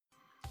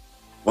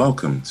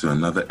Welcome to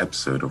another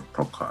episode of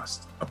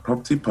Propcast, a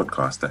property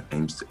podcast that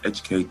aims to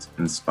educate,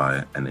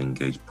 inspire, and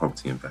engage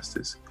property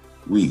investors.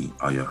 We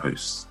are your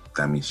hosts,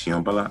 Dami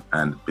Shiombala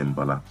and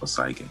Bimbola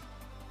Osaige.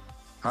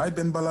 Hi,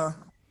 Bimbola.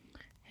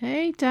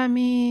 Hey,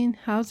 Damin.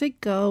 How's it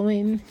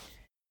going?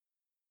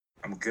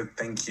 I'm good,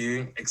 thank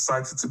you.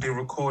 Excited to be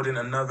recording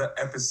another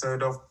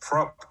episode of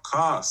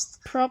Propcast.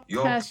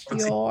 Propcast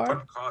your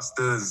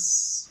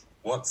podcasters.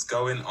 What's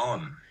going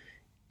on?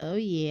 Oh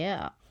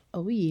yeah.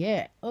 Yes.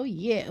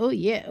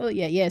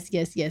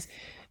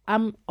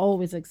 I'm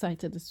always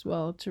excited as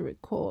well to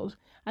record.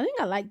 I think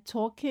I like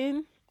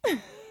talking.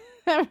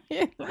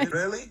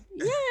 Really?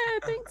 Yeah, I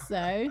think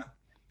so.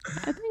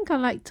 I think I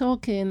like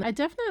talking. I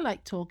definitely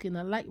like talking.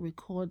 I like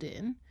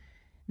recording.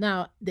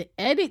 Now, the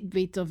edit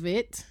bit of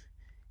it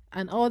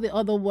and all the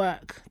other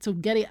work to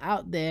get it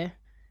out there,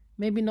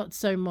 maybe not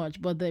so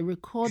much, but the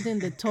recording,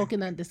 the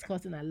talking and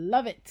discussing, I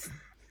love it.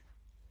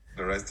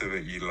 The rest of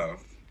it you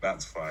love.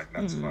 That's fine.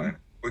 Fine.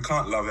 We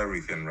can't love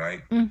everything,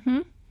 right?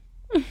 Mm-hmm.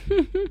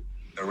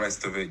 The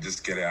rest of it,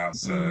 just get it out.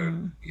 So,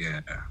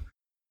 yeah.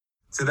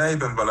 Today,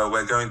 Bimbola,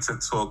 we're going to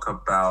talk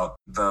about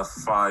the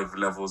 5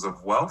 levels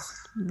of wealth.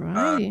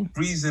 Right.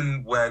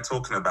 Reason we're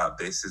talking about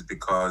this is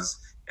because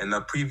in the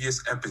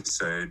previous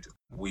episode,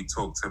 we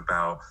talked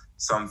about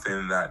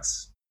something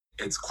that's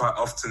it's quite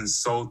often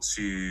sold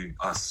to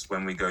us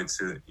when we go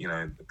to,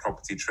 the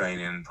property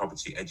training,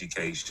 property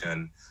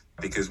education,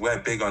 because we're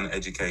big on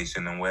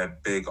education and we're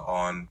big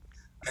on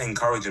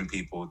encouraging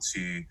people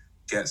to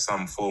get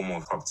some form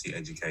of property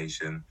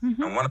education.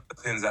 Mm-hmm. And one of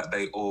the things that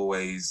they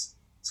always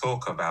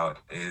talk about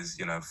is,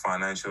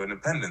 financial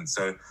independence.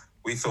 So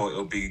we thought it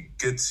would be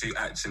good to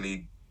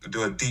actually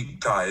do a deep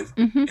dive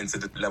into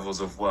the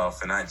levels of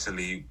wealth and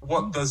actually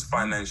what does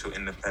financial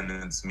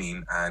independence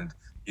mean and,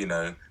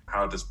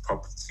 how does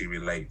property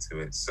relate to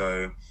it?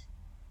 So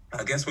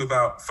I guess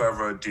without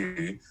further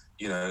ado,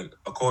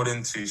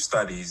 according to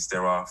studies,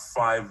 there are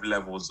 5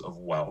 levels of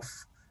wealth.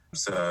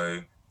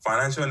 So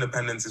financial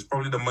independence is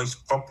probably the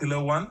most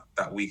popular one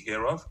that we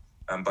hear of,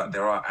 but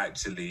there are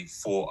actually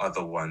 4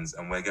 other ones,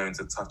 and we're going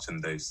to touch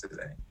on those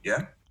today.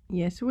 Yeah?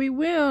 Yes, we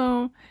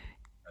will.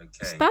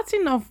 Okay.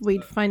 Starting off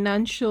with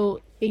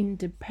financial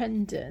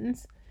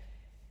independence,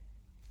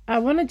 I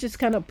want to just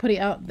kind of put it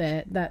out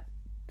there that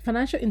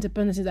financial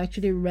independence is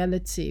actually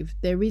relative.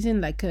 There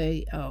isn't like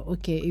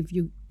if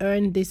you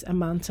earn this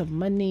amount of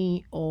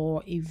money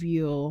or if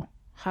you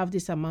have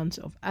this amount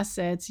of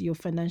assets, you're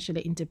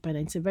financially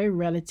independent. It's a very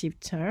relative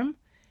term,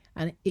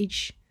 and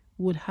each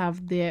would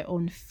have their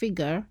own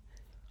figure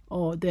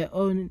or their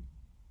own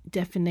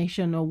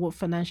definition of what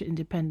financial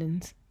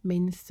independence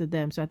means to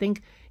them. So I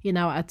think in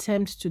our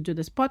attempt to do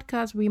this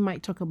podcast, we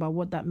might talk about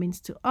what that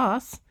means to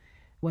us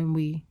when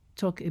we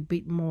talk a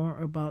bit more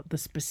about the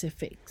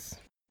specifics.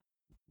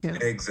 Yeah.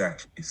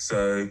 Exactly.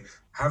 So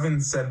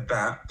having said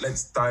that,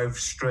 let's dive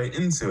straight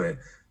into it.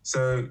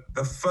 So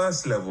the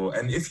first level,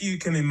 and if you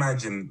can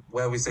imagine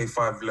where we say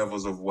 5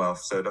 levels of wealth,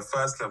 so the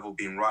first level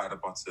being right at the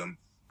bottom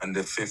and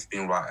the 5th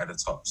being right at the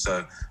top.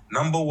 So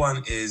number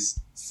 1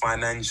 is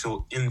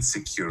financial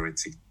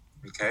insecurity.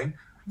 Okay?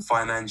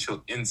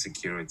 Financial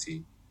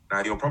insecurity.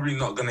 Now, you're probably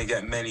not going to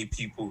get many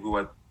people who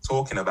are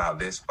talking about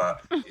this,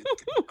 but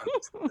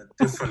it's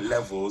different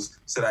levels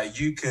so that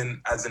you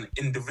can, as an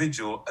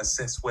individual,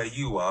 assess where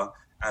you are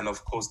and,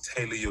 of course,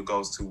 tailor your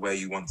goals to where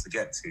you want to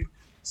get to.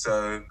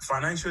 So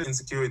financial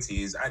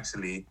insecurity is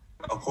actually,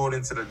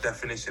 according to the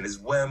definition, is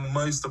where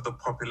most of the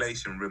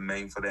population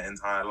remain for their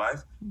entire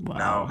life. Wow.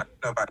 Now, I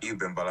don't know about you,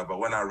 Bimbola, but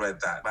when I read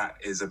that, that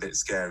is a bit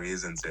scary,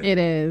 isn't it? It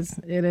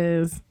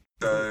is.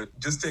 So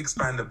just to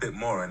expand a bit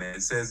more on it,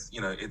 it says,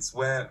 it's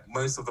where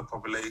most of the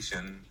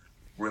population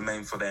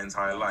remain for their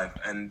entire life.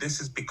 And this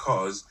is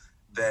because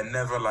they're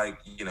never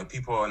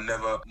people are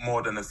never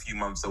more than a few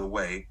months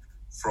away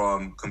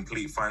from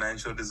complete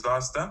financial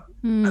disaster.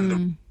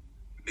 And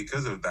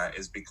because of that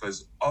is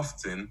because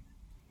often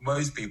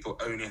most people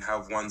only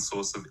have one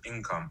source of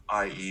income,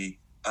 i.e.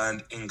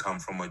 earned income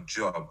from a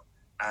job.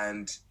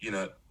 And,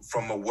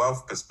 from a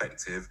wealth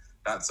perspective,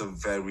 that's a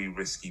very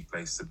risky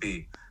place to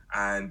be.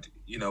 And,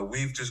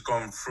 we've just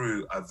gone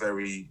through a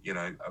very,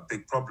 a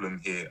big problem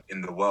here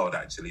in the world,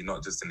 actually,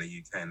 not just in the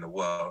UK, in the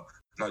world,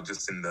 not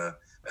just in the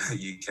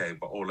UK,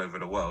 but all over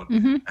the world.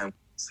 And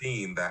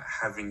seeing that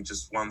having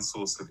just one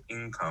source of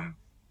income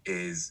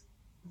is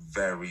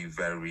very,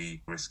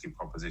 very risky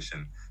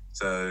proposition.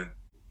 So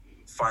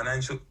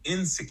financial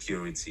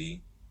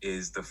insecurity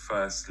is the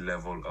first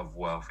level of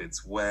wealth.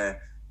 It's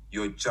where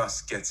you're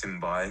just getting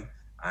by.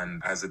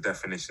 And as the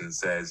definition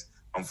says,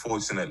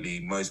 unfortunately,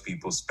 most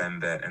people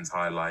spend their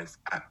entire life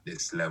at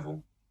this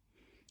level.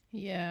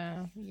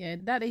 Yeah,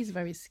 that is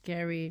very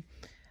scary.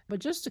 But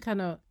just to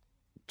kind of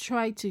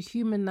try to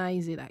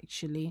humanize it,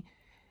 actually,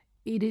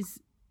 it is,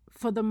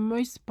 for the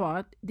most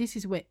part, this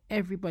is where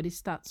everybody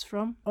starts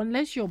from.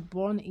 Unless you're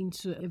born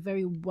into a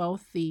very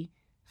wealthy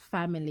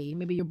family.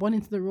 Maybe you're born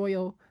into the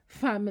royal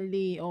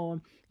family,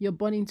 or you're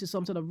born into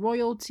some sort of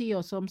royalty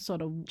or some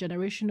sort of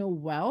generational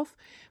wealth.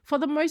 For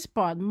the most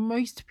part,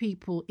 most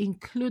people,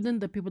 including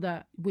the people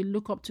that we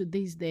look up to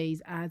these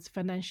days as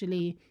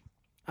financially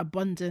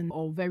abundant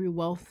or very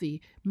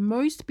wealthy,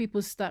 most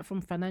people start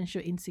from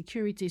financial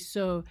insecurity.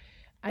 So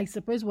I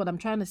suppose what I'm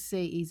trying to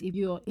say is, if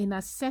you're in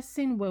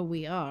assessing where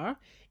we are,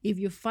 if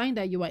you find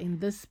that you are in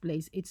this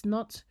place, it's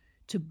not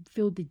to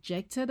feel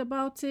dejected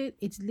about it.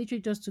 It's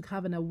literally just to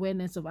have an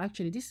awareness of,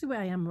 actually, this is where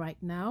I am right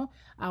now.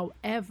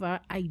 However,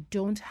 I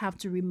don't have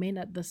to remain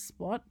at the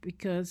spot,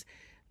 because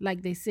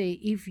like they say,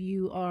 if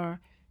you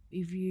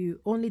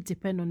only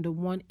depend on the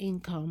one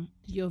income,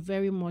 you're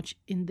very much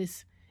in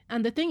this.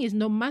 And the thing is,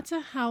 no matter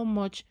how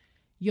much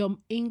your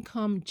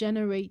income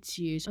generates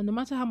you, so no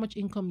matter how much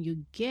income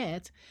you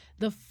get,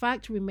 the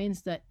fact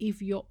remains that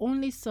if your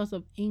only source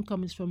of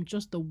income is from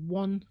just the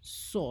one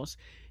source,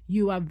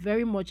 you are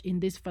very much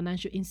in this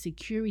financial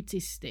insecurity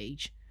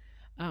stage.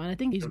 And I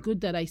think it's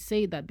good that I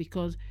say that,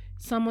 because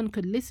someone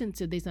could listen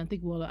to this and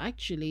think, well,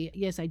 actually,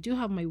 yes, I do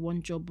have my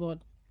one job, but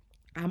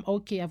I'm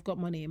okay. I've got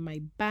money in my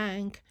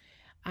bank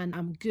and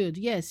I'm good.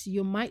 Yes,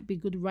 you might be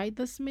good right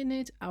this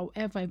minute.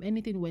 However, if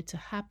anything were to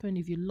happen,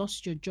 if you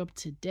lost your job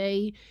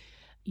today,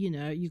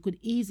 you could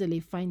easily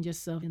find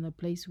yourself in a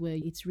place where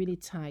it's really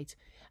tight.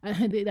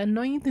 And the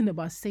annoying thing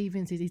about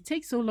savings is it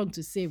takes so long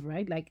to save,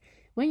 right? Like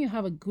when you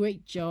have a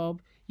great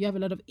job, you have a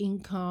lot of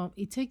income,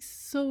 it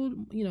takes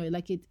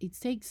it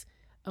takes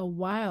a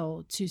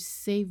while to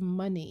save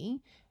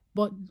money.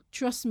 But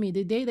trust me,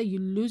 the day that you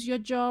lose your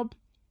job,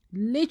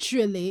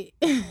 literally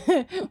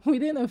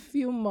within a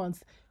few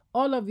months,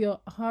 all of your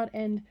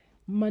hard-earned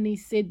money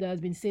saved that has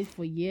been saved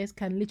for years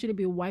can literally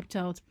be wiped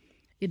out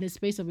in the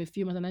space of a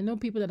few months. And I know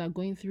people that are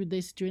going through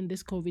this during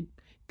this COVID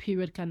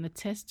period can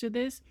attest to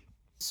this.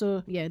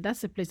 So yeah,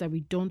 that's a place that we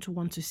don't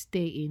want to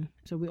stay in.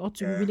 So we ought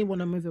to really want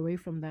to move away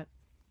from that.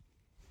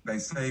 They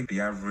say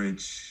the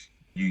average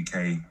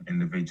UK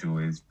individual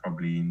is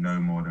probably no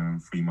more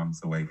than 3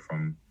 months away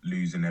from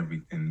losing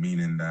everything,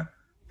 meaning that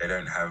they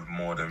don't have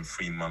more than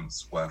 3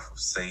 months worth of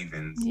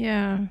savings.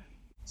 Yeah.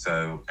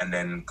 So, and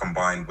then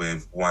combined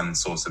with one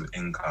source of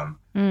income,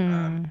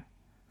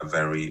 a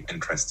very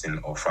interesting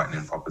or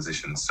frightening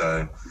proposition.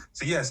 So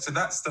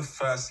that's the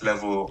first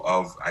level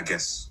of, I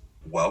guess,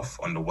 wealth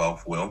on the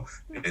wealth wheel.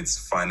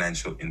 It's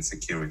financial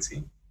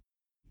insecurity.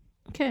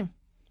 Okay.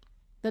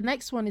 The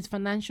next one is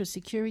financial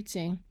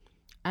security.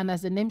 And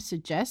as the name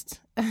suggests,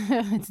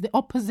 it's the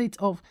opposite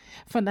of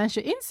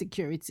financial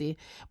insecurity.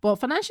 But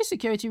financial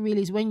security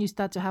really is when you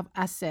start to have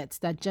assets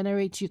that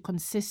generate you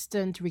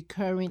consistent,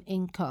 recurring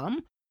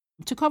income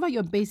to cover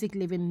your basic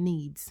living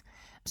needs.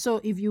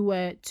 So if you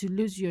were to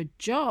lose your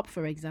job,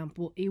 for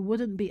example, it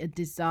wouldn't be a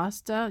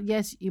disaster.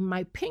 Yes, it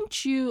might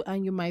pinch you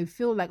and you might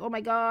feel like, oh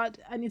my God,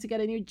 I need to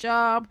get a new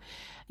job.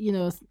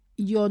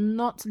 You're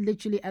not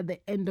literally at the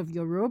end of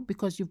your rope,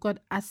 because you've got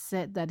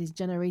asset that is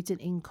generating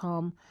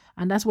income.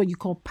 And that's what you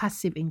call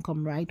passive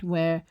income, right?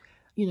 Where,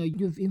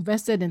 you've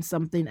invested in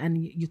something and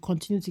you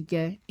continue to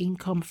get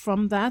income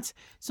from that.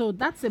 So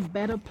that's a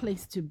better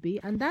place to be.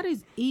 And that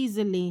is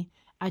easily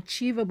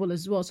achievable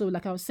as well. So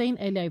like I was saying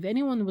earlier, if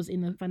anyone was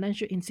in a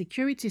financial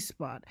insecurity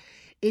spot,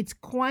 it's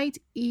quite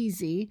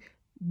easy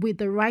with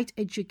the right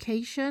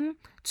education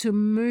to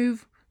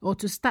move or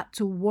to start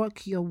to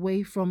work your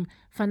way from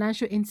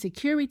financial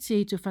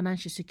insecurity to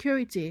financial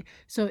security.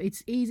 So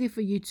it's easy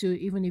for you to,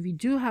 even if you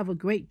do have a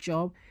great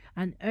job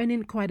and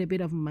earning quite a bit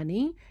of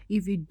money,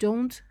 if you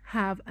don't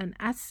have an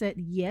asset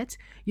yet,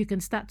 you can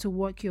start to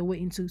work your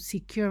way into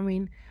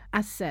securing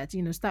assets.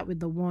 Start with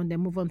the one, then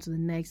move on to the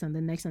next and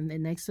the next and the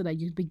next, so that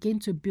you begin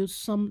to build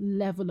some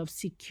level of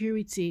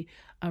security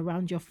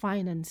around your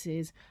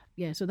finances.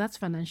 Yeah, so that's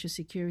financial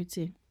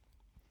security.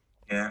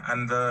 Yeah,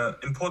 and the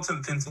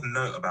important thing to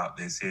note about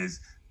this is,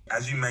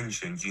 as you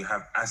mentioned, you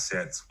have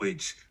assets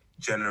which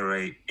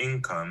generate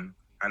income.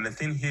 And the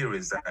thing here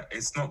is that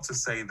it's not to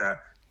say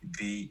that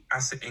the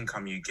asset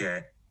income you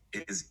get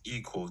is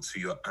equal to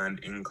your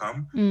earned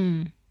income.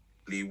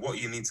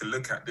 What you need to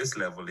look at this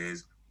level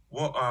is,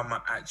 what are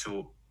my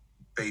actual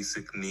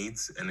basic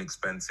needs and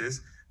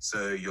expenses?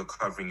 So you're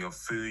covering your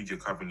food, you're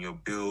covering your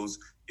bills,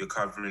 you're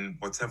covering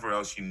whatever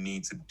else you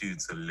need to do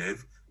to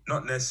live,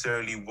 not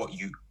necessarily what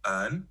you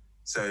earn.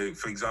 So,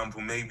 for example,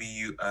 maybe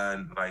you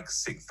earn like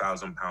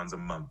 £6,000 a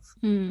month,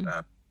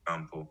 for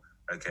example,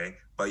 okay?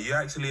 But you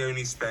actually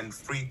only spend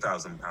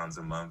 £3,000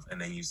 a month, and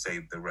then you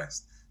save the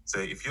rest. So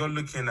if you're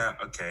looking at,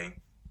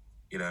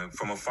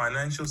 from a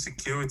financial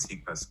security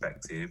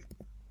perspective,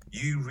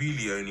 you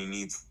really only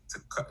need to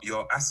cut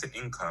your asset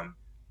income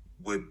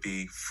would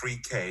be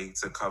 3K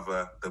to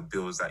cover the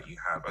bills that you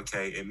have.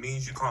 Okay, it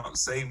means you can't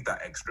save that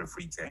extra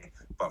 3K,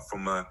 but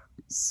from a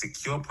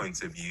secure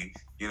point of view,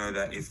 you know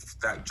that if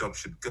that job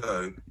should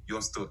go,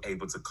 you're still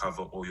able to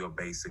cover all your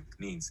basic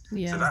needs.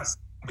 Yeah. So that's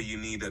what you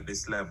need at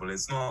this level.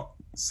 It's not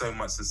so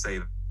much to say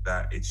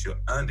that it's your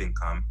earned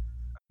income,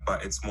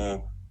 but it's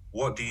more,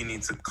 what do you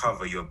need to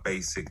cover your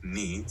basic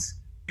needs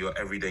your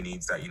everyday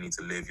needs that you need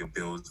to live, your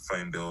bills,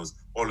 phone bills,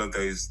 all of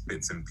those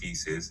bits and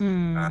pieces.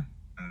 Mm.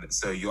 And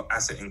so your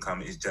asset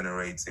income is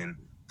generating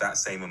that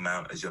same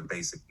amount as your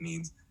basic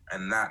needs.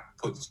 And that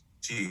puts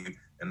you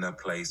in a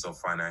place of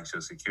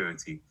financial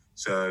security.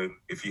 So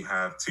if you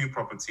have two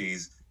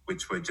properties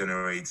which were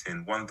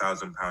generating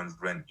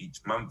 £1,000 rent each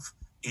month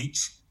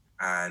each,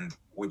 and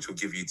which will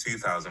give you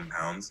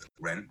 £2,000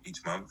 rent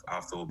each month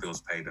after all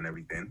bills paid and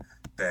everything,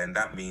 then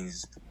that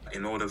means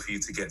in order for you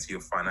to get to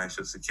your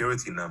financial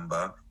security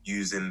number,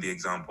 using the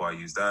example I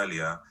used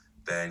earlier,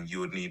 then you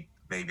would need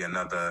maybe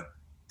another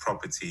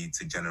property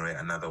to generate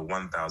another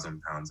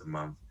 £1,000 a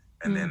month.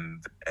 And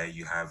then there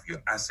you have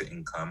your asset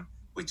income,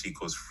 which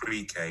equals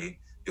 3K,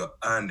 your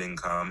earned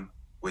income,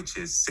 which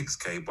is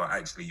 6K, but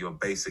actually your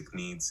basic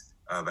needs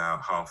are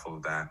about half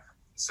of that.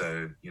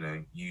 So,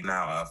 you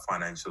now are a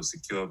financial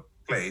secure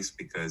place,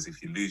 because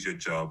if you lose your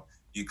job,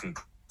 you can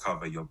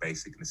cover your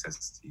basic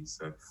necessities.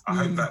 So I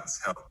hope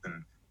that's helped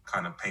and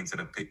kind of painted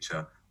a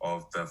picture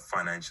of the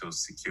financial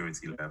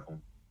security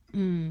level.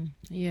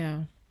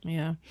 Yeah.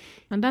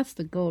 And that's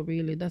the goal,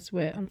 really. That's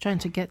where I'm trying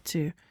to get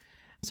to.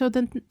 So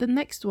then the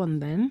next one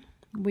then,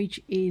 which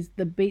is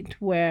the bit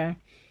where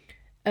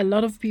a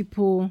lot of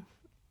people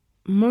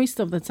most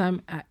of the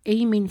time are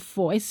aiming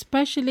for,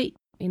 especially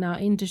in our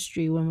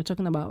industry when we're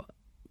talking about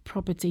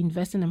property,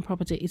 investing in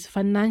property, is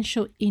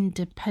financial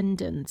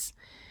independence.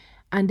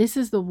 And this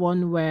is the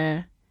one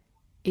where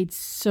it's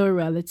so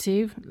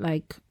relative.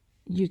 Like,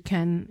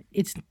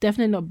 it's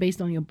definitely not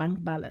based on your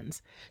bank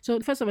balance. So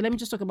first of all, let me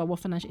just talk about what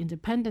financial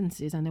independence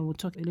is, and then we'll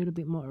talk a little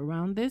bit more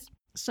around this.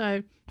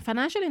 So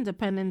financial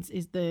independence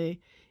is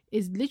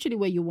literally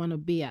where you want to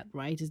be at,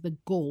 right? Is the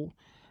goal.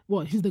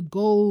 What is the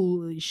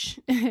goal?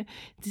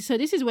 So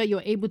this is where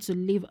you're able to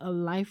live a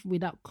life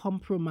without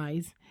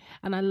compromise.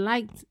 And I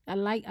like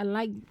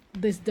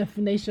this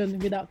definition,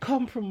 without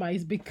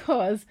compromise,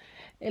 because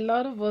a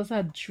lot of us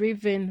are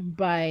driven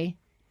by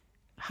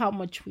how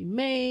much we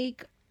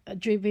make, we're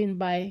driven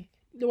by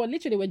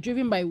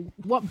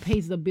what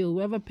pays the bill,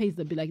 whoever pays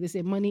the bill. Like they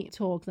say, money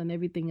talks and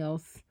everything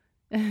else.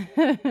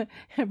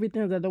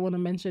 Everything that I don't want to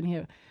mention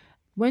here.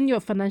 When you're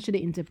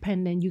financially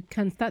independent, you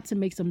can start to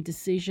make some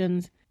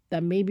decisions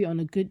that maybe on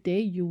a good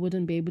day you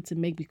wouldn't be able to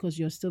make, because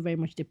you're still very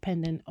much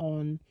dependent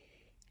on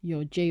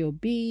your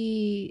job,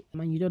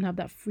 and you don't have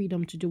that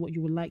freedom to do what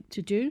you would like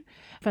to do.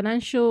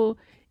 Financial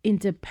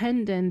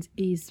independence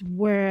is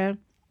where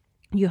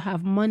you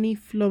have money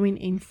flowing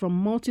in from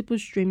multiple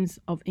streams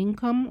of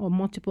income or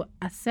multiple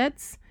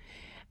assets,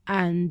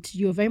 and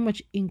you're very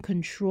much in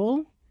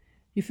control.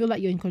 You feel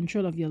like you're in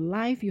control of your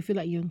life. You feel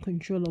like you're in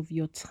control of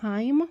your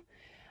time.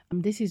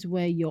 This is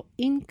where your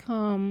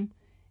income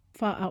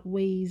far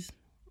outweighs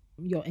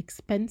your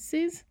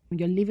expenses,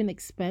 your living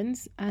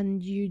expense,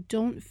 and you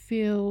don't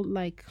feel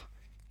like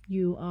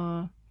you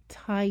are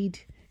tied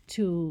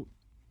to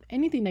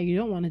anything that you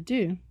don't want to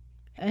do.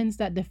 Hence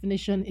that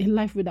definition, a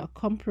life without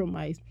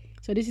compromise.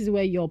 So this is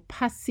where your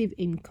passive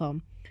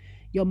income,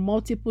 your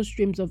multiple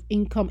streams of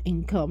income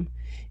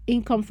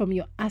from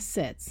your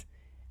assets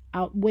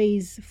far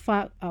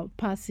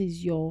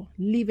outpasses your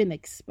living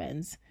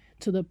expense,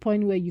 to the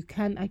point where you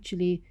can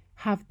actually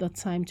have the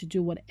time to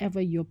do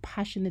whatever you're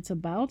passionate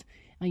about,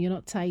 and you're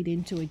not tied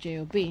into a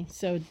job.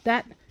 So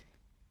that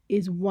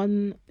is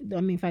one.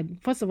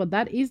 First of all,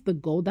 that is the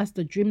goal. That's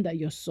the dream that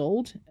you're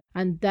sold.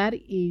 And that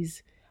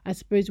is, I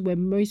suppose, where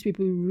most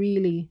people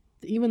really,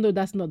 even though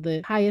that's not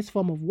the highest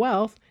form of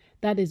wealth,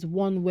 that is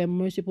one where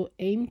most people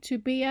aim to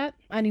be at.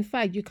 And in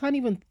fact, you can't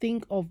even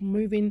think of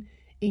moving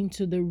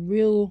into the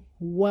real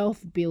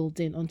wealth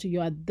building until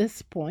you're at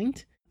this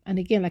point. And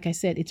again, like I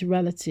said, it's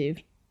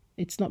relative.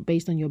 It's not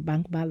based on your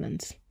bank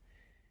balance.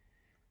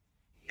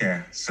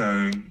 Yeah,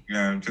 so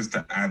just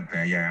to add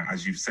there,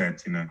 as you've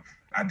said,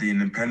 at the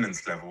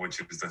independence level,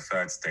 which is the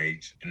third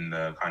stage in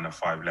the kind of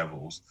 5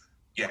 levels,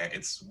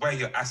 it's where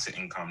your asset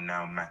income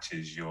now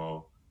matches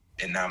your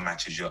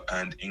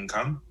earned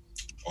income,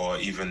 or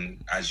even,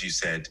 as you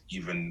said,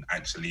 even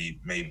actually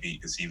maybe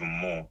it's even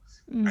more.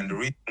 And the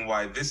reason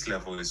why this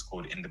level is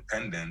called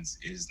independence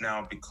is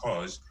now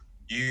because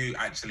you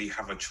actually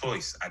have a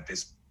choice at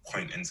this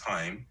point in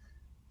time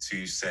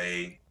to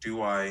say,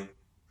 do I,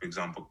 for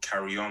example,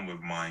 carry on with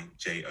my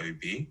job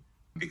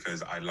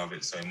because I love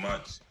it so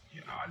much?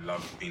 I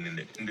love being in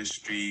the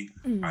industry.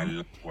 I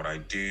love what I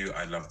do.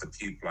 I love the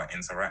people I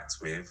interact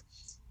with.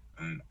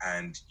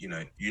 And you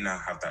now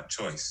have that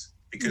choice,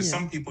 because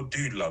some people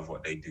do love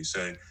what they do.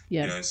 So,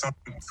 some,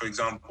 for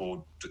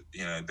example,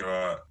 there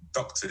are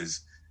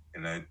doctors,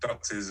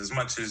 as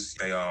much as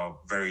they are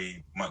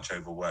very much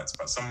overworked,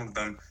 but some of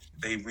them,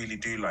 they really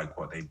do like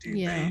what they do.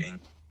 Yeah. They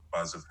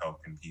buzz of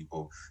helping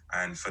people,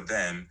 and for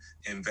them,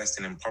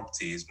 investing in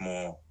property is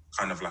more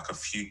kind of like a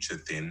future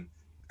thing.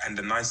 And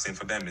the nice thing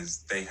for them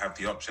is they have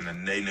the option,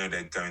 and they know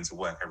they're going to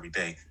work every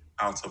day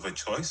out of a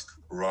choice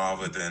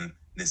rather than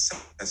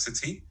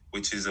necessity,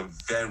 which is a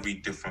very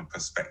different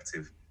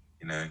perspective.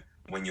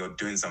 when you're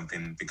doing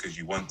something because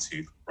you want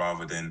to,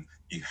 rather than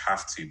you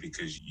have to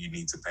because you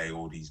need to pay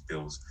all these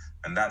bills.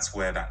 And that's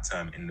where that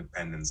term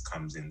independence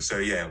comes in. So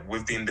yeah,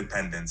 with the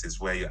independence is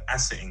where your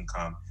asset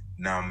income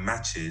now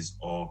matches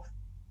or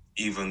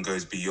even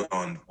goes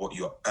beyond what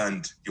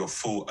your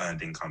full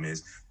earned income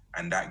is.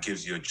 And that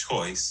gives you a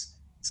choice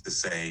to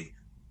say,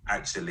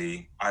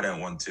 actually, I don't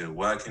want to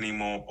work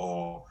anymore,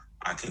 or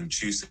I can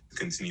choose to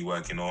continue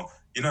working, or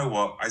you know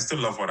what, I still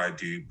love what I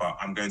do, but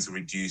I'm going to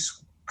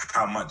reduce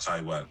how much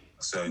I work.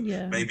 So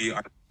maybe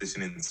I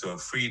transition into a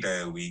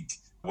 3-day a week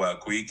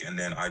work week, and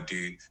then I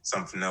do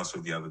something else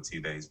with the other 2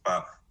 days.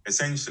 But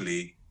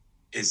essentially,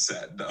 it's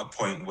at a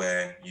point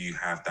where you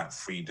have that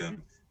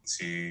freedom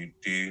to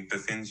do the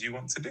things you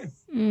want to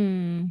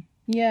do.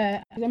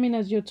 Yeah, I mean,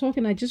 as you're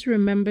talking, I just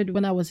remembered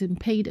when I was in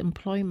paid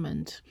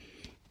employment.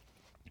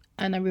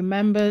 And I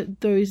remember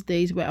those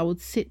days where I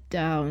would sit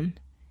down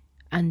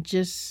and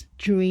just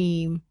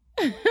dream.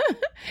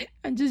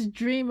 And just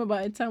dream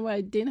about a time where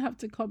I didn't have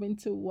to come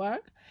into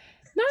work.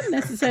 Not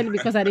necessarily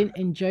because I didn't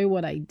enjoy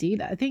what I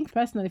did. I think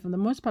personally, for the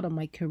most part of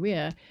my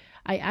career,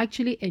 I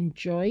actually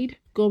enjoyed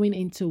going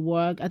into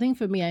work. I think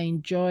for me, I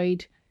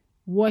enjoyed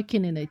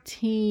working in a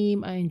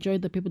team. I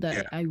enjoyed the people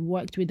that I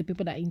worked with, the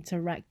people that I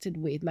interacted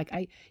with. Like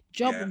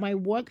my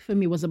work for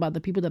me was about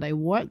the people that I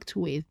worked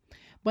with.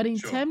 But in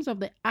terms of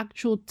the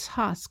actual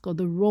task or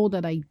the role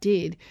that I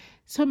did,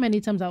 so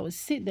many times I would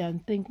sit there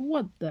and think,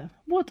 what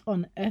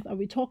on earth are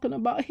we talking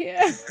about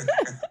here?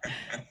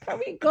 Can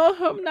we go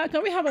home now?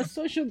 Can we have a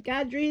social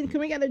gathering?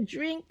 Can we get a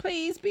drink,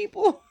 please,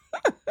 people?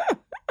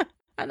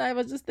 And I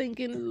was just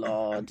thinking,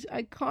 Lord,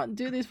 I can't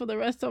do this for the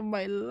rest of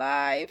my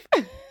life.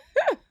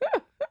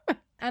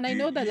 And I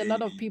know that a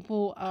lot of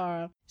people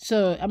are,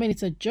 so, I mean,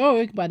 it's a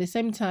joke, but at the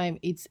same time,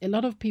 it's a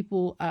lot of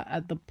people are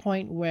at the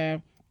point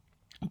where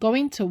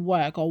going to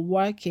work or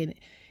working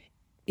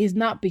is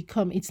not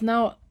it's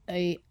now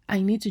I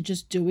need to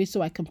just do it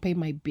so I can pay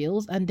my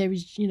bills. And there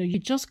is, you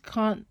just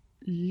can't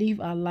live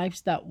our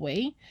lives that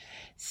way.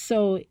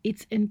 So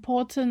it's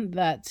important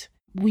that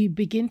we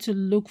begin to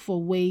look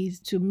for ways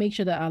to make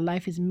sure that our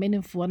life is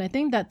meaningful. And I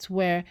think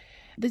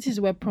this is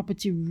where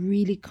property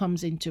really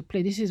comes into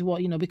play. This is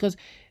what, because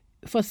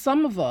for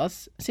some of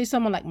us, say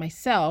someone like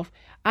myself,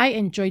 I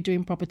enjoy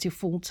doing property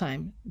full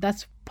time.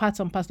 That's part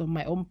and parcel of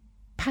my own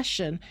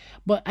passion,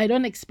 but I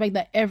don't expect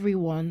that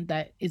everyone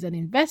that is an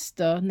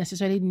investor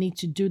necessarily need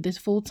to do this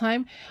full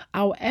time.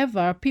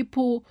 However,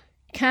 people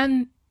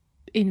can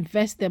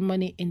invest their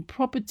money in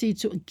property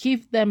to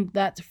give them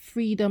that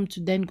freedom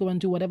to then go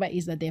and do whatever it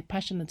is that they're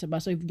passionate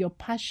about. So if your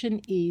passion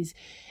is,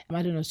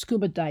 I don't know,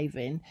 scuba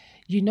diving,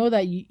 you know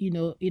that,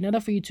 in order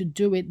for you to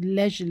do it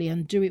leisurely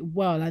and do it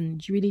well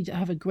and you really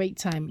have a great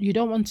time, you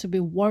don't want to be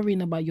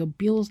worrying about your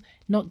bills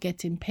not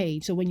getting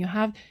paid. So when you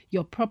have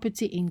your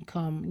property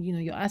income,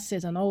 your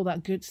assets and all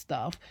that good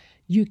stuff,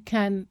 you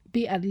can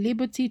be at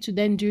liberty to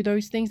then do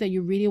those things that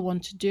you really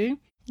want to do.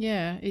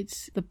 Yeah,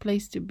 it's the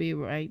place to be,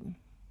 right?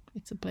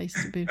 It's a place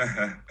to be.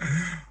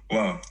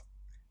 Well,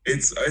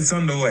 it's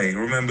on the way.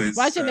 Remember, it's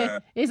on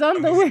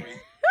the way.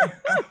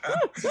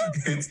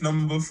 It's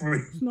number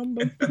 3. It's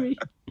number 3.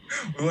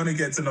 We want to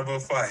get to number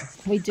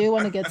 5. We do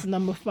want to get to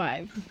number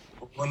 5.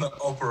 We want to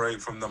operate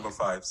from number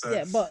 5. So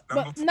yeah, but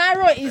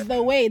narrow is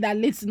the way that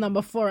leads to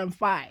number 4 and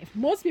 5.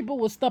 Most people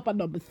will stop at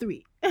number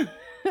 3.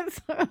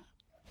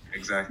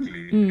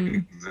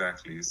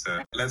 Exactly.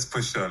 So let's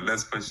push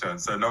on.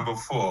 So number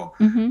 4,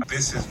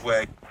 this is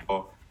where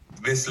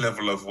this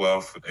level of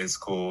wealth is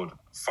called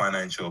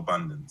financial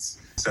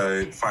abundance.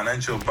 So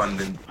financial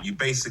abundance, you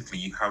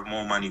have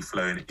more money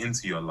flowing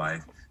into your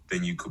life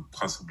than you could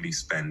possibly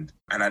spend.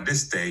 And at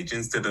this stage,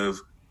 instead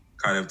of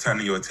kind of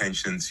turning your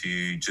attention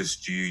to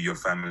just you, your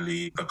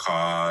family, the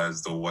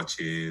cars, the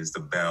watches,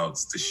 the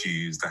belts, the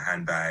shoes, the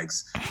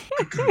handbags,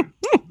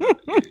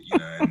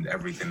 and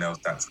everything else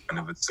that's kind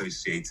of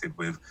associated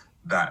with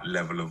that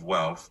level of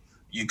wealth,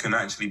 you can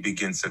actually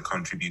begin to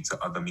contribute to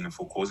other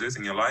meaningful causes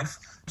in your life.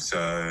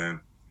 So,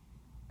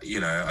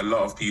 a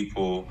lot of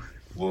people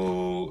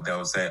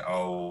they'll say,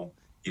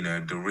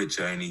 the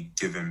rich are only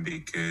given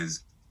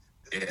because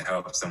it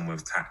helps them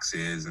with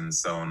taxes and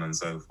so on and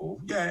so forth.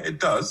 Yeah, it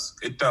does.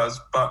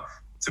 But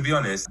to be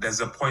honest,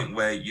 there's a point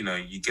where,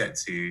 you get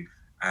to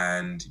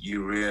and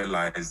you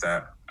realize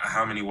that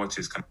how many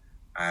watches can,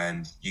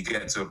 and you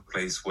get to a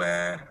place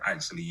where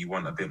actually you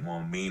want a bit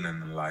more meaning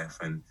in life,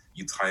 and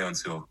you tie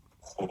onto a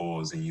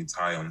cause, and you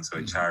tie onto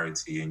a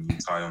charity, and you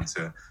tie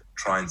onto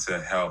trying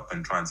to help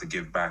and trying to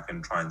give back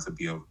and trying to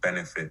be of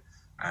benefit.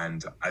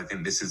 And I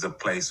think this is a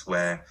place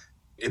where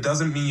it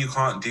doesn't mean you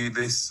can't do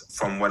this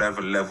from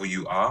whatever level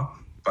you are,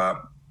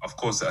 but of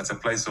course it's a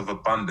place of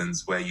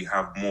abundance where you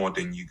have more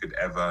than you could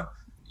ever,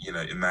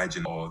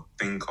 imagine or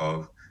think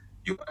of.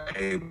 You're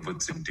able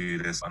to do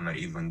this on an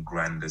even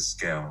grander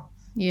scale.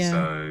 Yeah.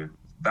 So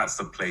that's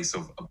the place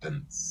of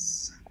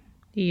abundance.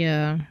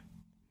 Yeah.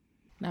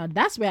 Now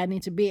that's where I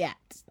need to be at.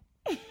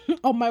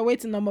 On my way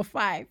to number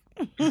 5.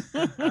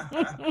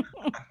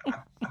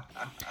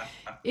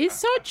 It's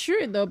so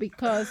true though,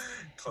 because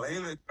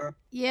claim it, girl.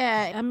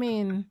 Yeah, I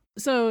mean,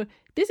 so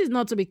this is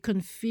not to be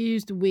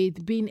confused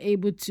with being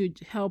able to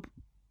help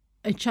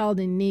a child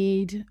in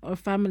need or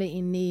family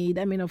in need.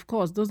 I mean, of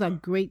course, those are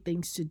great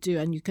things to do.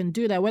 And you can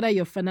do that whether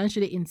you're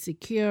financially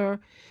insecure,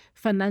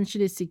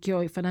 financially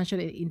secure,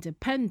 financially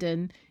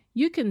independent.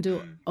 You can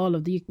do all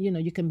of the,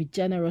 you can be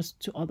generous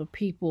to other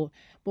people.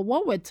 But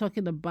what we're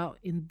talking about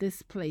in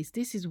this place,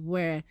 this is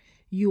where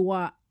you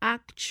are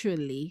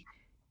actually,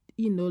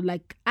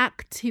 like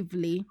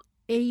actively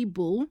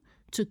able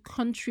to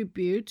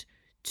contribute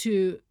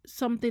to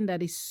something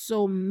that is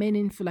so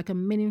meaningful, like a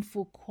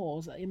meaningful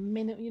cause,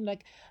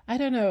 like, I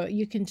don't know,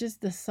 you can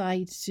just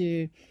decide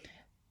that,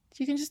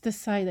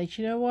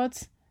 you know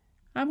what,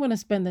 I'm going to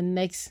spend the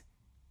next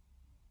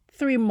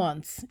 3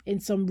 months in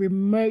some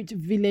remote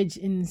village,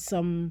 in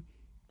some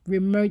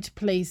remote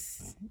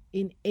place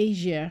in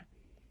Asia.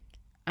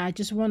 I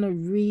just want to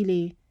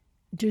really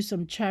do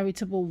some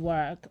charitable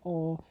work,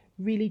 or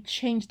really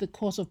change the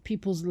course of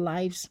people's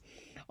lives,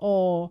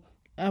 or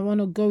I want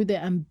to go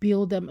there and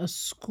build them a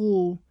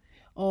school,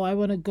 or I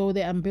want to go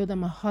there and build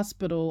them a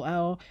hospital,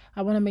 or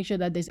I want to make sure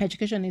that this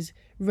education is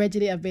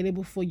readily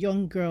available for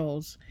young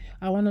girls.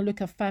 I want to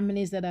look at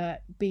families that are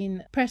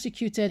being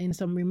persecuted in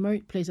some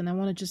remote place, and I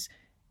want to just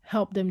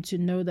help them to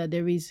know that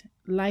there is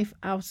life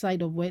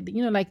outside of where,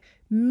 like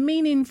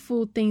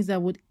meaningful things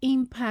that would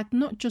impact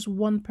not just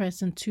one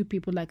person, two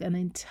people, like an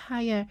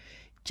entire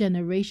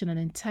generation, an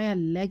entire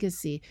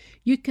legacy.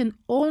 You can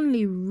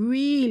only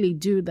really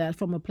do that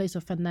from a place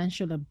of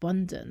financial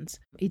abundance.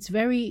 It's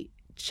very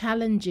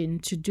challenging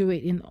to do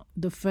it in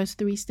the first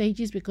 3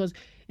 stages, because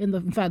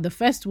in fact, the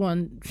first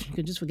one, you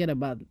can just forget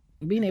about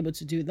being able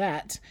to do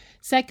that.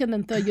 Second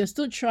and third, you're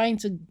still trying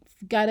to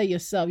gather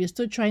yourself. You're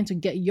still trying to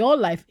get your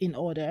life in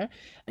order.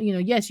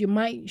 Yes, you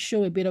might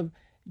show a bit of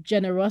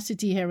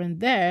generosity here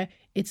and there.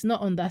 It's not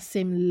on that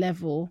same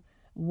level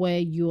where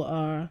you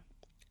are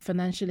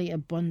financially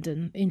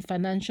abundant, in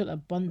financial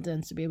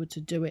abundance, to be able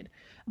to do it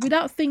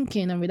without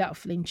thinking and without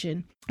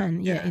flinching.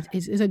 And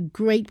it's a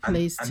great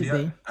place to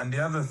be. And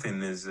the other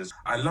thing is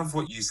I love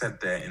what you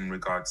said there in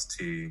regards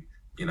to,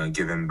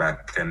 giving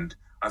back. And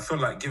I feel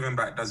like giving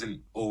back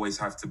doesn't always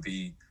have to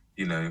be,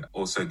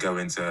 also go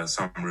into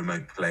some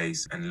remote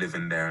place and live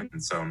in there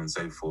and so on and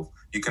so forth.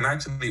 You can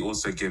actually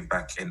also give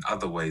back in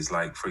other ways.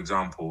 Like, for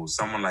example,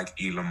 someone like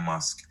Elon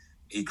Musk,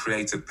 he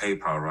created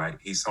PayPal, right?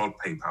 He sold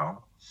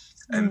PayPal.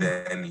 And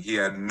then he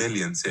had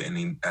millions sitting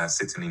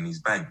in his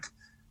bank.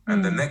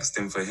 And the next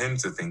thing for him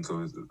to think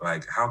of was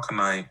like, how can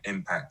I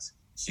impact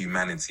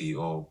humanity,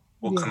 or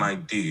what can I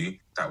do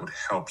that would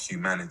help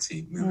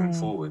humanity moving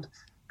forward?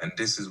 And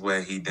this is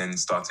where he then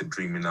started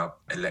dreaming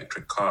up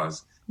electric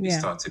cars. He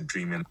started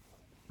dreaming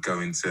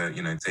going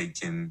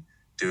to,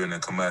 doing a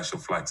commercial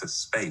flight to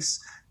space,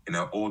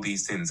 all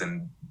these things.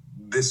 And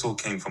this all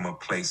came from a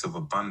place of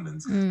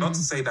abundance. Not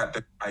to say that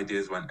the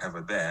ideas weren't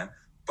ever there,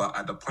 but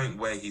at the point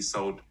where he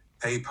sold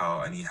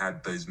PayPal and he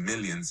had those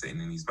millions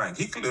sitting in his bank,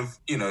 he could have,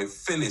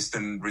 finished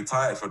and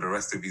retired for the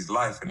rest of his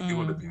life, and he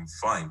would have been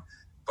fine.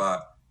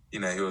 But, he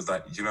was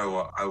like, you know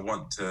what, I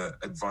want to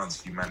advance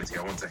humanity.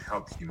 I want to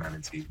help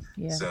humanity.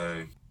 Yeah.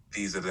 So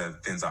these are the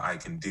things that I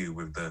can do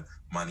with the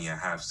money I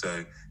have.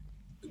 So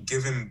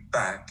giving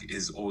back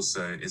is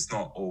also, it's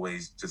not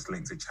always just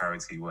linked to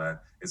charity,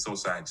 where it's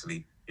also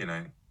actually,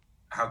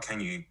 how can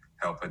you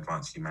help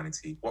advance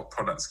humanity? What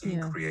products can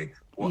you create?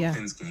 What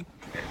things can you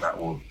create that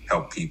will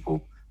help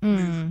people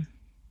move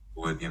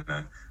forward,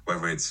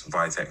 whether it's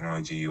via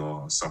technology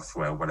or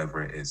software,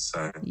 whatever it is.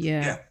 So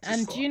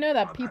and do you know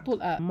that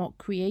people are more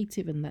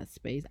creative in that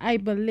space? I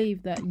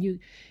believe that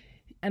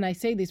and I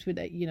say this with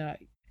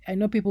I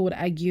know people would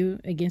argue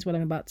against what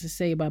I'm about to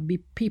say about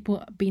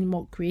people being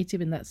more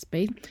creative in that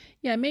space.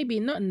 Yeah, maybe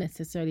not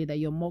necessarily that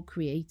you're more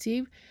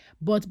creative,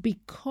 but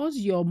because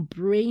your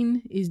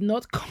brain is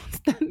not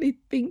constantly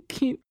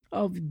thinking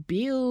of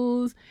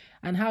bills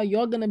and how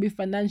you're going to be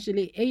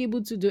financially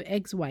able to do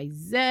X, Y,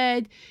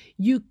 Z,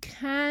 you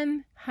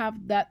can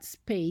have that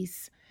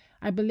space.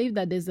 I believe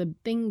that there's a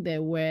thing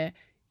there where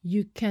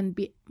you can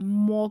be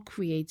more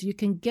creative. You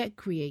can get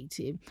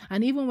creative.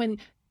 And even when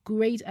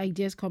great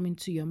ideas come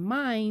into your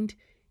mind,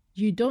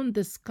 you don't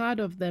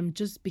discard of them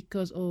just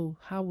because, oh,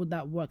 how would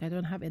that work? I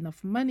don't have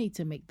enough money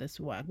to make this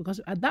work.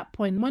 Because at that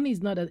point, money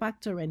is not a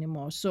factor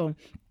anymore. So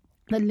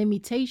the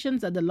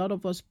limitations that a lot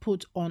of us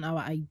put on our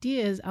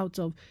ideas out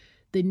of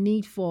the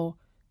need for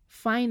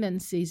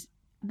finances,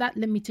 that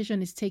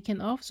limitation is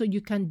taken off. So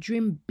you can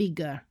dream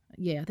bigger.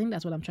 Yeah, I think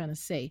that's what I'm trying to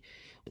say.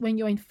 When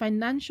you're in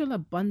financial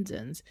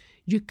abundance,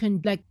 you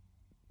can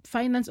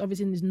finance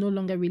obviously is no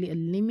longer really a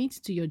limit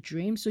to your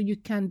dream. So you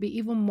can be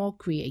even more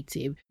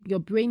creative. Your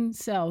brain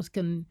cells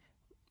can,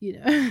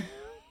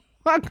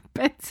 work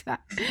better.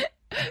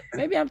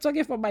 Maybe I'm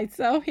talking for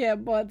myself here,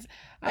 but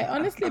I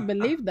honestly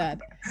believe that.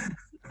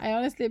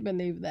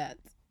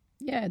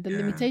 Yeah, the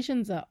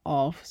limitations are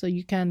off. So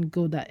you can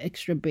go that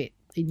extra bit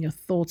in your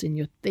thoughts, in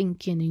your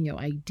thinking, in your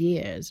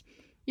ideas.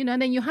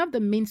 And then you have the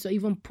means to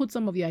even put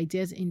some of your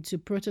ideas into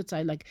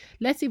prototype. Like,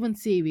 let's even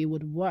see if it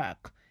would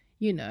work,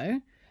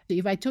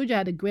 If I told you I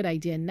had a great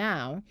idea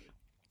now,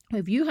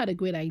 if you had a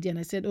great idea and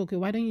I said, okay,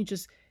 why don't you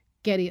just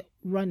get it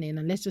running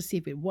and let's just see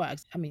if it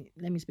works. I mean,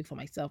 let me speak for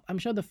myself. I'm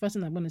sure the first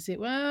thing I'm going to say,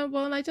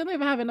 well, I don't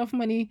even have enough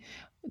money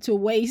to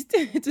waste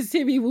to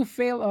see if it will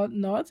fail or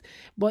not.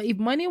 But if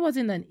money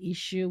wasn't an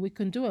issue, we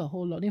can do a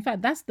whole lot. In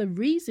fact, that's the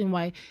reason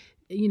why,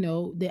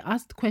 they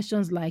asked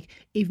questions like,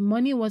 if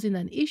money wasn't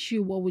an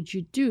issue, what would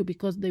you do?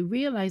 Because they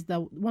realized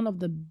that one of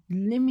the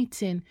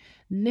limiting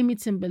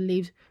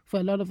beliefs for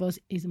a lot of us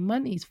is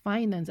money, is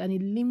finance, and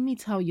it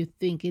limits how you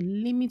think. It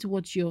limits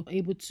what you're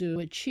able to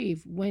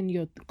achieve when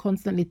you're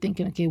constantly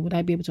thinking, okay, would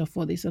I be able to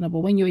afford this or not?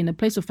 But when you're in a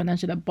place of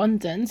financial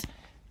abundance,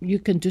 you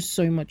can do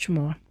so much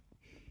more.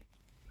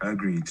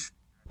 Agreed.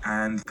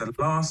 And the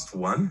last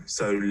one,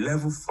 so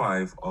level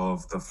 5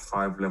 of the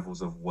 5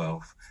 levels of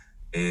wealth,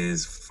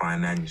 is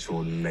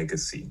financial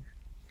legacy.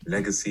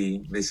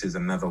 Legacy, this is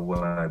another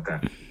word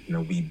that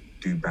we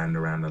do band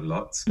around a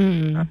lot.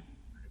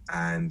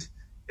 And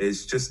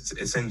it's just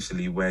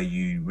essentially where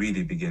you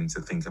really begin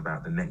to think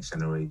about the next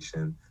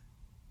generation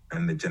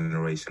and the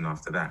generation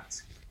after that.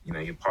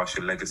 You pass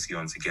your legacy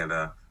on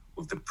together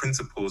with the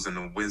principles and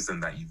the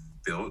wisdom that you've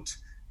built,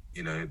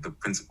 the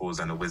principles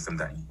and the wisdom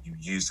that you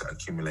use to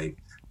accumulate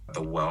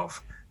the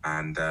wealth,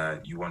 and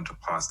you want to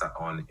pass that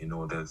on in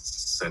order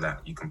so that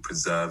you can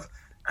preserve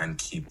and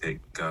keep it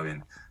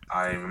going.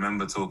 I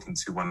remember talking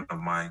to one of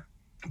my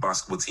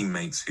basketball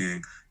teammates who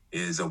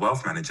is a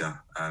wealth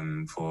manager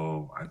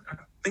for, I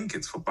think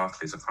it's for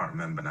Barclays, I can't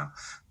remember now.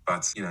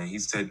 But, he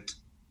said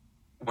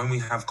when we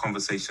have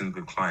conversations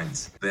with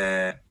clients,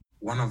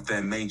 one of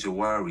their major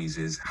worries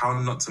is how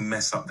not to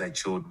mess up their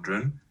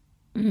children.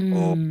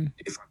 Or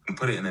if I can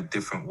put it in a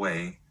different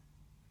way,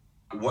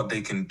 what they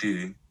can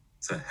do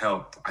to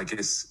help, I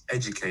guess,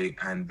 educate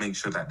and make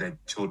sure that their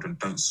children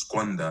don't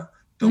squander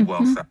the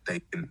wealth that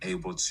they've been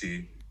able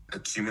to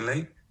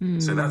accumulate.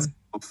 So that's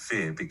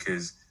fear,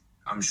 because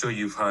I'm sure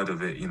you've heard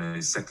of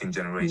it, second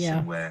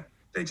generation, where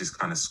they just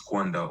kind of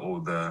squander all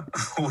the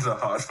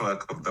hard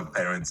work of the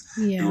parents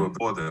who were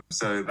before them.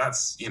 So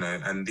that's,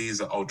 and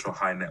these are ultra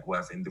high net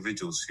worth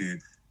individuals who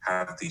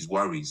have these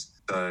worries.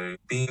 So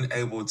being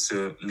able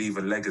to leave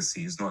a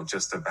legacy is not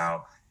just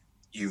about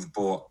you've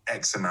bought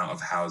X amount of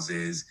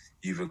houses,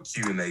 you've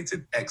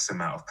accumulated X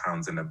amount of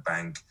pounds in the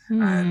bank,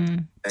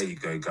 and there you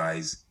go,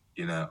 guys.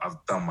 I've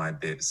done my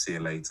bit, see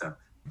you later.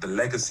 The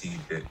legacy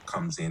bit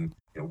comes in.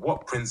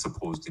 What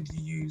principles did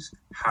you use?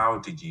 How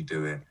did you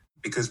do it?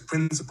 Because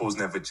principles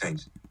never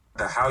change.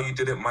 The how you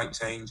did it might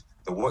change,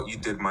 the what you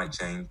did might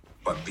change,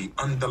 but the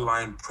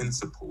underlying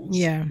principles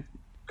never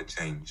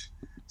change.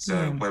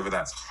 So whether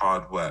that's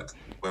hard work,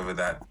 whether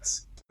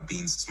that's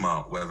being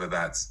smart, whether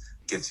that's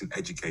getting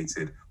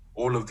educated,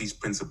 all of these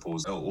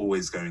principles are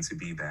always going to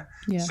be there.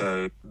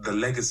 So the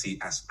legacy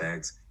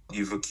aspect,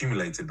 you've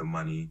accumulated the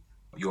money,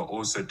 you're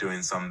also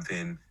doing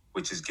something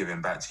which is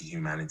giving back to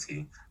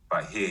humanity.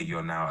 But here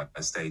you're now at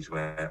a stage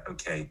where,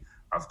 okay,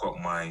 I've got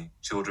my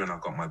children,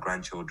 I've got my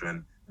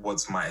grandchildren.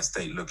 What's my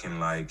estate looking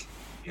like?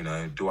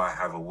 Do I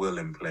have a will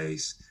in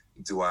place?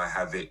 Do I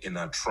have it in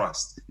a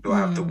trust? Do I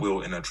have the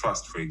will in a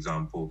trust, for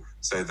example,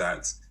 so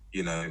that,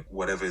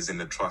 whatever is in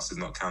the trust is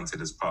not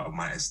counted as part of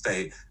my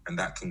estate, and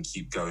that can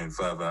keep going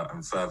further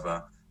and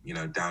further,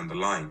 down the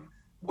line?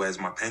 Where's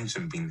my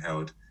pension being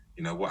held?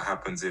 What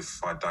happens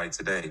if I die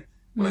today?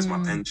 Where's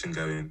my pension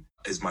going?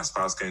 Is my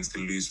spouse going to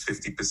lose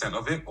 50%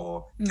 of it,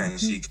 or can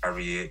she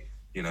carry it?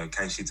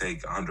 Can she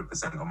take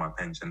 100% of my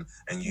pension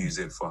and use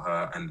it for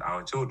her and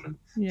our children?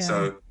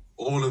 So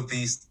all of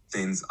these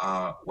things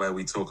are where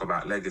we talk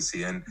about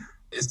legacy, and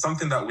it's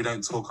something that we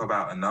don't talk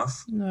about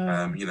enough.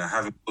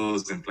 Having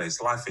wills in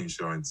place, life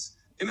insurance,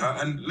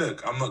 and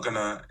look, I'm not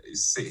gonna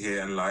sit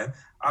here and lie.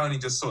 I only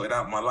just sorted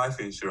out my life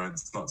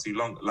insurance not too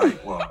long,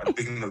 at the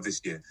beginning of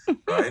this year,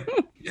 right?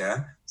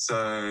 Yeah.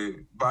 So,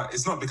 but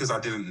it's not because I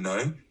didn't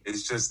know.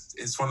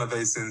 It's one of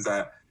those things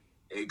that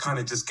it kind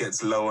of just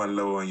gets lower and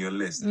lower on your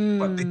list.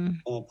 But these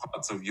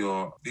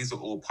are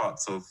all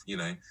parts of,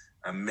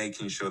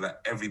 making sure that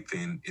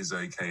everything is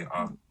okay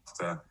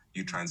after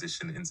you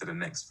transition into the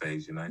next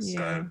phase,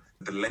 So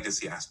the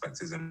legacy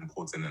aspect is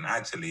important. And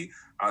actually,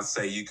 I'd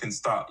say you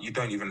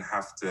don't even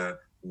have to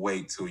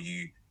wait till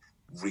you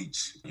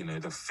reach, the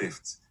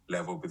 5th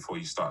level before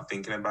you start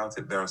thinking about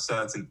it. There are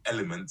certain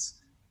elements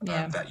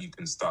that you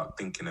can start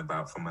thinking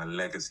about from a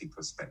legacy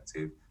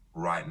perspective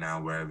right now,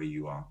 wherever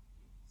you are.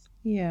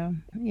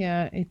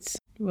 That's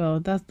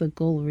the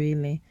goal,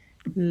 really.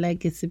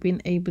 Legacy,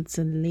 being able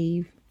to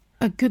leave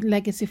a good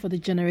legacy for the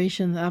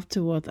generations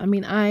afterwards. I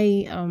mean,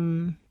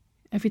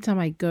 every time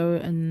I go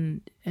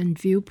and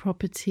view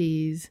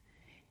properties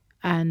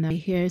and I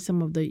hear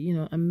some of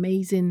the,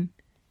 amazing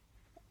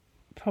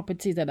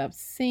properties that I've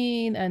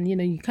seen, and,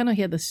 you kind of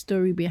hear the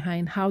story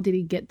behind how did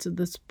it get to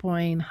this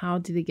point? How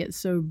did it get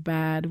so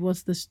bad?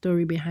 What's the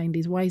story behind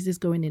this? Why is this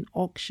going in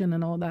auction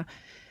and all that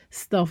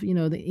stuff?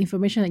 The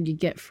information that you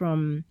get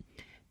from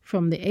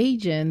the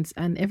agents.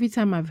 And every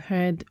time I've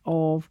heard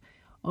of,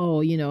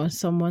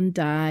 someone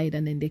died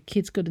and then their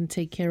kids couldn't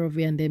take care of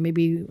it, and then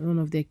maybe one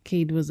of their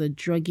kid was a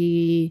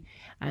druggie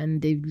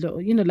and they've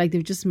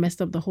just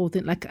messed up the whole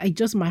thing.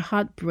 My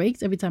heart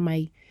breaks every time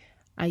I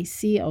I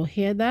see or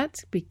hear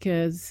that,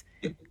 because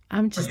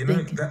I'm But just you know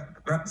thinking,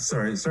 that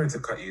sorry to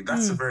cut you.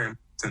 That's a very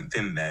important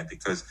thing there,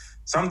 because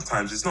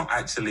sometimes it's not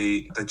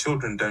actually the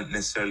children don't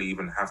necessarily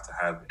even have to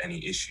have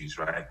any issues,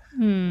 right?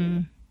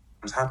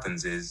 What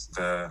happens is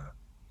the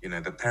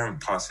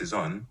parent passes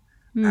on,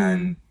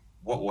 and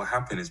what will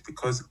happen is,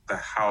 because the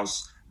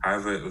house,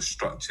 however it was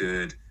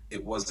structured,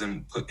 it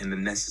wasn't put in the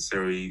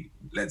necessary,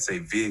 let's say,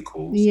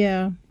 vehicles.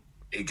 yeah,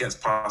 It gets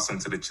passed on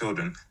to the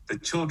children. The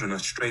children are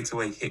straight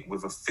away hit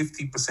with a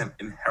 50%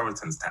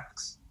 inheritance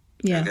tax.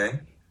 yeah, Okay.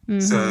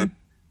 So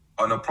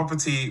on a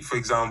property, for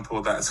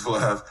example, that's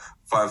worth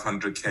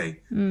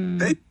 500K,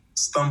 they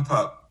stump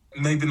up,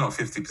 maybe not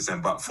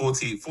 50%, but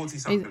 40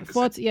 something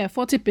percent.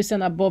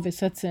 40% above a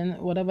certain,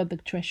 whatever the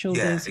threshold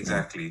Yeah, is.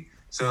 exactly.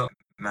 So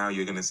now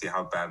you're going to see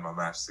how bad my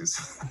maths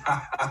is.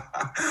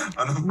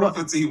 On a What,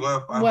 property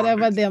worth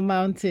whatever 500K. the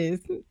amount is.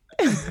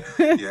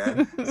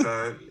 Yeah.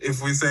 So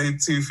if we say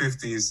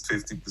 250 is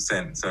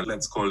 50%, so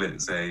let's call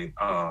it, say,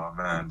 oh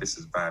man, this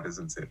is bad,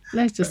 isn't it?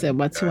 Let's just say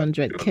about Do a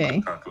 200K.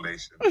 quick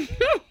calculation.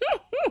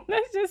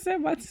 Let's just say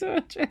about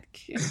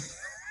 200K.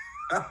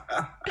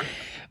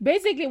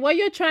 Basically, what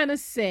you're trying to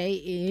say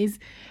is,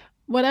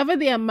 whatever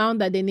the amount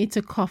that they need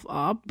to cough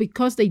up,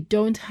 because they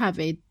don't have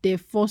it, they're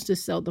forced to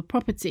sell the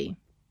property.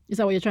 Is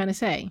that what you're trying to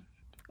say?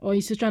 Or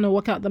you're still trying to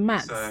work out the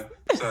maths?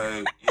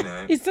 So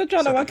He's still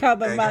trying to work out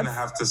the they're maths. going to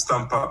have to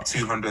stump up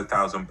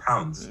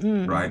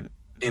 £200,000, right,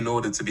 in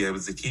order to be able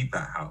to keep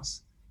that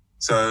house.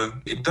 So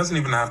it doesn't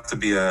even have to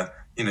be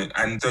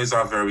and those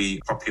are very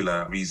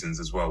popular reasons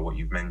as well, what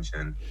you've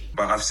mentioned.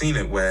 But I've seen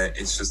it where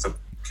it's just a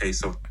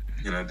case of,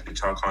 the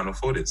child can't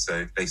afford it,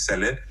 so they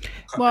sell it.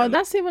 Well,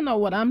 that's even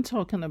not what I'm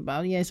talking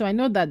about. Yeah, so I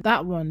know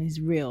that one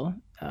is real,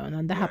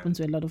 and that happens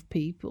to a lot of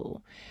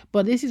people.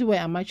 But this is where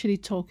I'm actually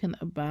talking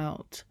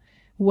about,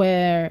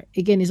 where,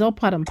 again, it's all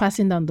part of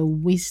passing down the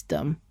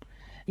wisdom,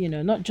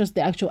 not just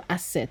the actual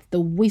asset, the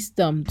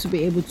wisdom to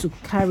be able to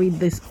carry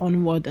this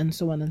onward and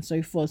so on and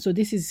so forth. So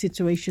this is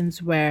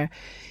situations where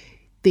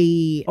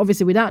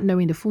obviously, without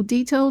knowing the full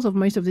details of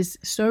most of these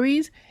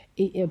stories,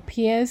 it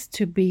appears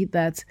to be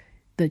that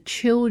the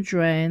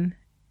children,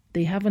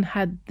 they haven't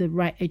had the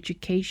right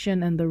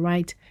education and the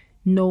right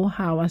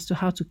know-how as to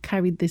how to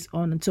carry this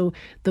on. And so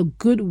the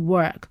good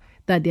work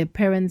that their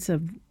parents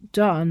have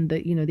done,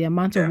 the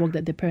amount of work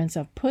that their parents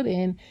have put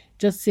in,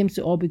 just seems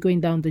to all be going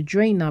down the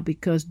drain now,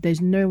 because there's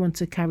no one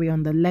to carry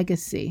on the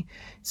legacy.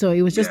 So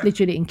it was just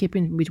literally in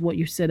keeping with what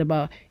you said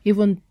about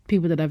even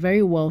people that are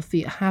very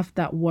wealthy have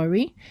that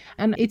worry.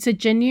 And it's a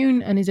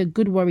genuine and it's a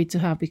good worry to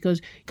have, because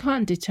you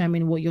can't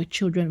determine what your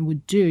children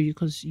would do,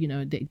 because,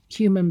 they're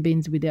human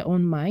beings with their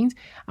own minds.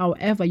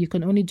 However, you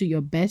can only do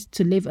your best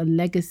to leave a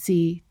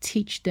legacy,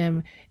 teach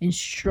them,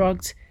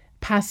 instruct,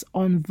 pass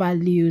on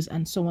values,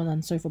 and so on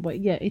and so forth. But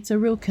yeah, it's a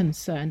real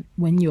concern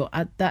when you're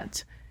at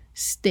that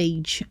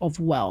stage of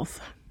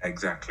wealth.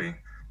 Exactly.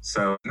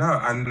 So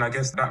and I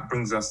guess that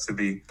brings us to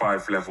the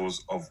 5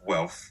 levels of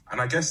wealth. And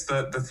I guess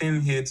the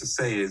thing here to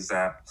say is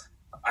that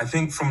I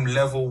think from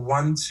level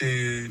 1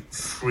 to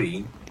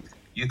 3,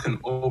 you can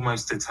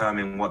almost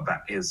determine what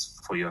that is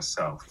for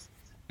yourself.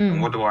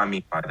 And what do I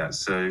mean by that?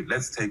 So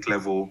let's take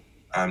level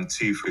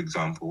 2, for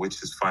example,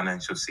 which is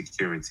financial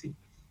security.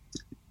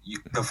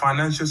 The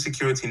financial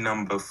security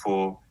number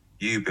for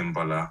you,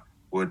 Bimbola,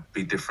 would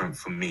be different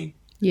from me.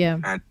 Yeah.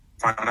 And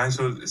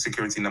financial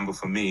security number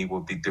for me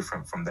will be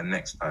different from the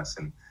next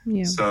person.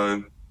 Yeah.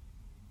 So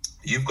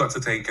you've got to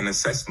take an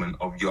assessment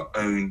of your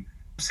own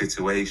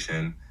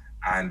situation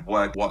and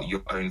work what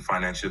your own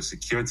financial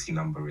security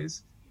number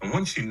is. And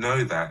once you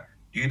know that,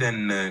 you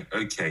then know,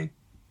 okay,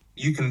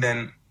 you can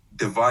then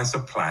devise a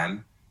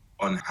plan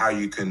on how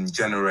you can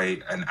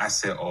generate an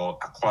asset or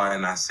acquire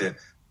an asset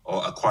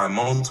or acquire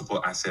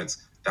multiple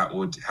assets that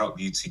would help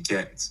you to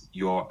get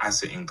your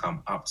asset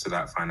income up to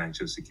that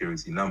financial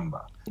security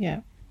number.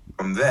 Yeah.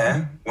 From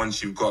there,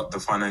 once you've got the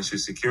financial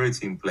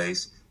security in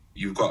place,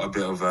 you've got a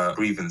bit of a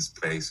breathing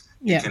space.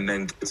 Yeah. You can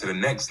then go to the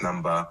next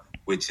number,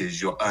 which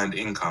is your earned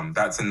income.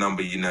 That's a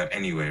number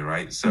anyway,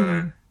 right?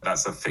 So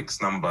that's a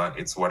fixed number.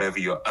 It's whatever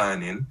you're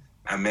earning.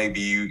 And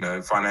maybe,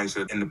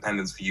 financial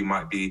independence for you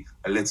might be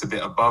a little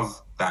bit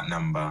above that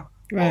number,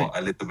 right, or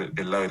a little bit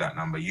below that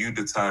number. You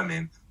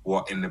determine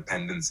what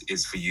independence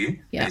is for you.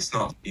 Yeah. It's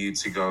not for you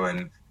to go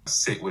and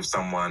sit with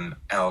someone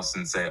else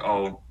and say,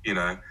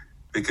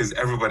 because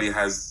everybody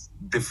has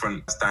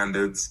different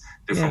standards,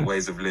 different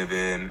ways of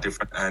living,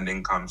 different earned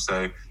income.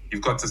 So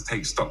you've got to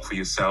take stock for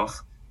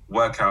yourself,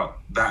 work out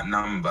that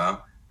number.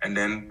 And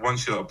then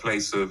once you're at a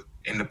place of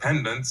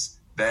independence,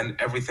 then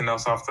everything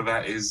else after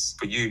that is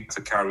for you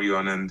to carry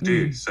on and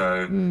do.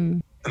 So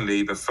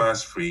certainly the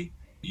first 3,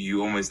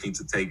 you almost need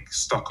to take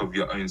stock of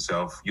your own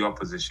self, your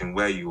position,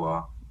 where you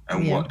are,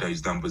 and what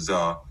those numbers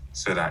are,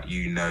 so that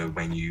you know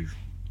when you've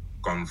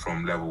gone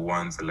from level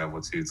 1 to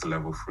level 2 to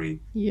level 3,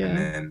 and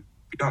then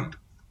beyond.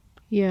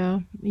 Yeah,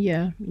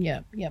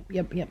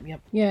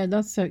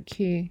 that's so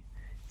key.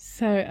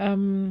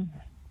 So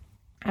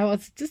I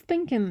was just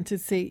thinking to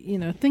see,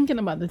 thinking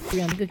about the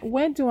 3, and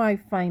where do I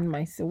find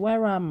myself?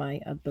 Where am I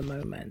at the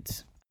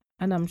moment?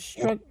 and I'm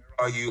struck.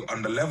 Are you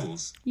on the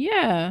levels?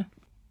 Yeah.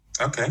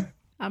 Okay.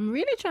 I'm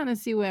really trying to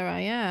see where I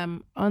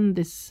am on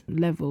this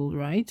level,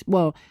 right?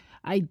 Well,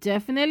 I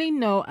definitely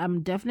know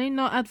I'm definitely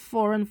not at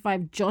 4 and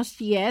 5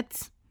 just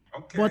yet,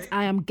 Okay. but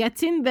I am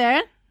getting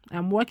there.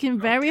 I'm working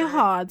very Okay.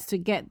 hard to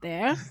get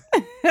there.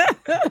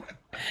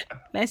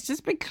 Let's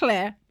just be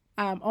clear.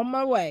 I'm on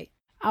my way.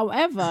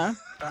 However,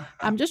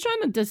 I'm just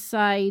trying to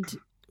decide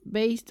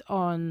based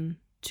on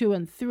 2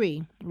 and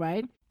 3,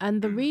 right?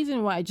 And the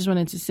reason why I just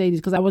wanted to say this,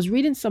 because I was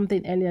reading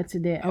something earlier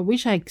today. I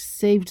wish I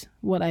saved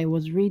what I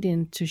was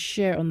reading to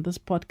share on this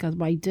podcast,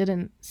 but I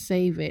didn't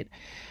save it.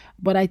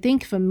 But I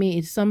think for me,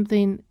 it's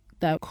something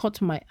that caught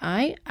my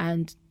eye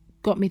and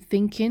got me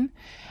thinking.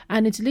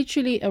 And it's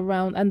literally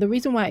around, and the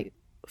reason why,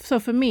 so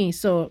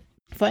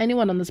for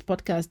anyone on this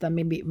podcast that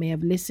maybe may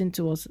have listened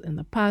to us in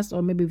the past,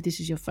 or maybe if this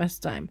is your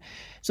first time.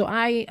 So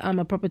I am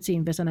a property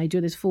investor and I do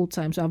this full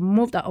time. So I've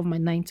moved out of my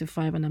 9 to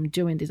 5 and I'm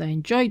doing this. I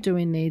enjoy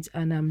doing it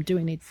and I'm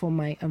doing it for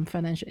my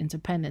financial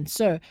independence.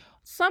 So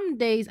some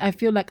days I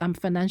feel like I'm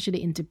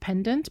financially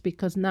independent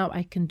because now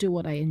I can do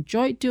what I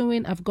enjoy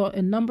doing. I've got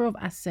a number of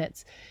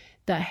assets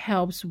that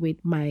helps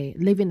with my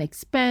living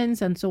expense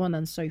and so on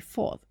and so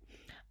forth.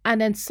 And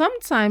then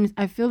sometimes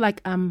I feel like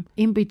I'm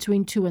in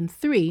between 2 and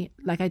 3.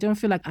 Like I don't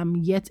feel like I'm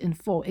yet in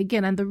 4.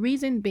 Again, and the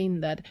reason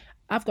being that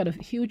I've got a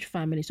huge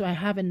family, so I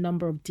have a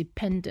number of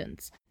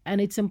dependents.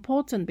 And it's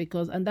important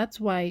because, and that's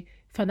why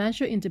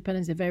financial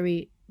independence is a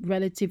very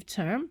relative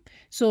term.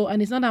 So,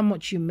 and it's not how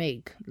much you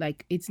make.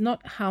 Like it's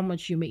not how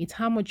much you make, it's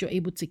how much you're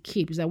able to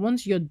keep. It's like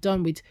once you're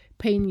done with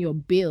paying your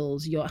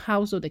bills, your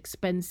household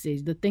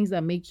expenses, the things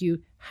that make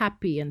you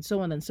happy and so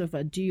on and so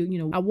forth, do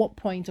you at what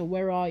point or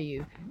where are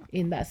you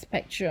in that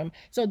spectrum?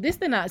 So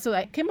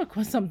I came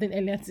across something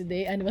earlier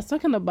today and it was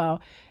talking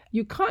about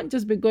you can't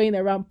just be going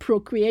around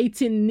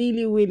procreating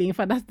nilly-willy. In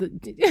fact, that's the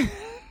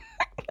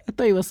I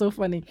thought it was so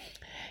funny.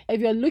 If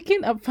you're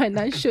looking at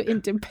financial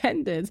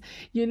independence,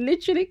 you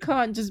literally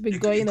can't just be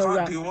going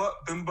around. Do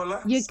what,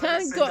 Bimbola? You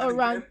can't go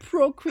around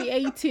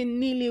procreating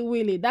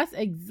nilly-willy. That's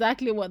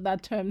exactly what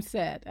that term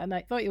said. And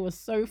I thought it was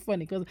so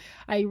funny because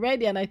I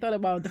read it and I thought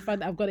about the fact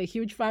that I've got a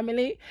huge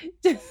family.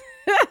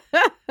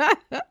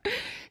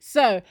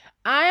 So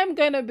I am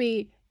going to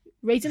be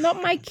raising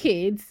up my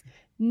kids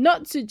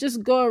not to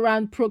just go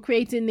around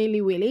procreating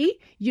nilly-willy.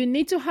 You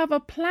need to have a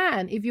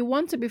plan if you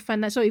want to be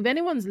financial. So if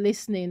anyone's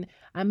listening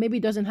and maybe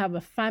doesn't have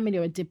a family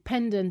or a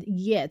dependent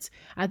yet,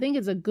 I think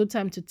it's a good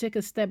time to take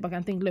a step back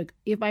and think, look,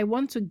 if I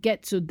want to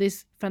get to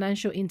this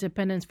financial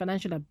independence,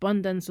 financial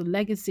abundance, or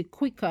legacy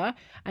quicker,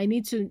 I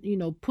need to,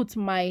 put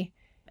my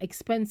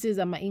expenses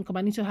and my income,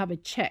 I need to have a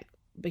check.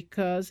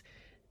 Because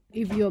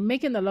if you're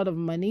making a lot of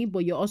money, but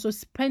you're also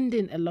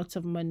spending a lot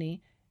of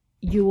money,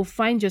 you will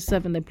find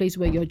yourself in a place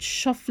where you're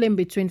shuffling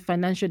between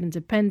financial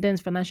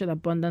independence, financial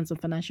abundance, and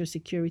financial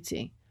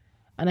security.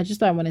 And I just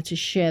thought I wanted to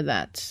share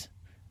that.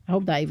 I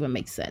hope that even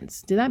makes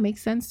sense. Did that make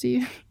sense to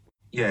you?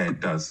 Yeah, it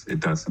does. It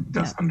does.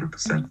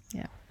 100%.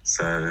 Yeah.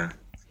 So,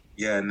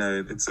 yeah,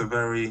 no,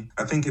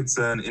 I think it's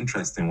an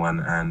interesting one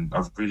and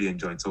I've really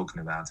enjoyed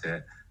talking about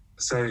it.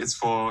 So it's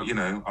for,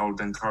 I would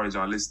encourage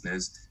our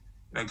listeners,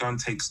 go and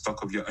take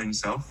stock of your own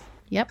self.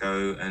 Yep.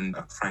 Go and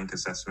a frank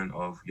assessment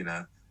of,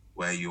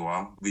 where you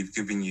are. We've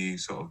given you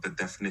sort of the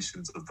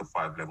definitions of the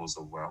 5 levels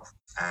of wealth,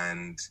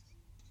 and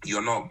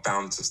you're not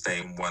bound to stay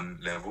in one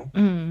level.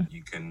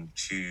 You can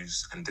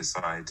choose and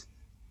decide,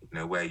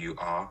 where you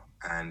are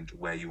and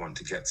where you want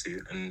to get to,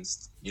 and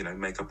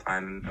make a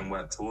plan and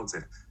work towards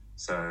it.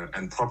 So,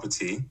 and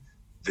property,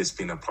 this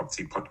being a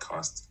property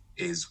podcast,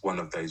 is one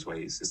of those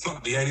ways. It's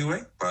not the only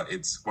way, but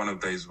it's one of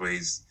those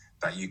ways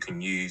that you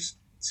can use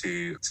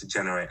to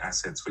generate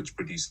assets which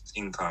produce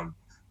income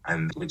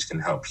and which can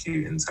help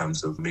you in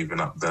terms of moving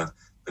up the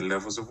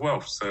levels of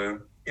wealth. So,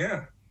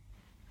 yeah.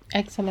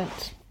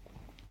 Excellent.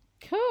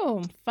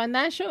 Cool.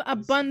 Financial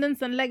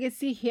abundance and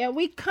legacy. Here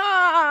we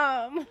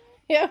come.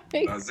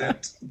 That's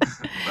it.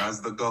 That's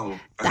the goal.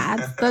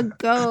 That's the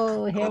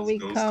goal. Here we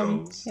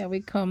come. Goals. Here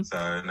we come.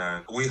 So,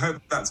 no, we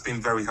hope that's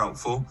been very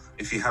helpful.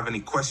 If you have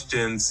any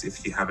questions,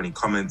 if you have any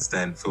comments,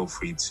 then feel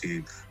free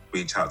to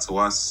reach out to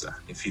us.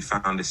 If you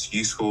found this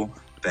useful,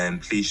 then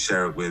please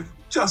share it with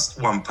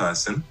just one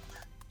person.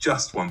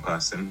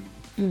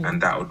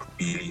 And that would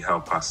really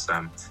help us,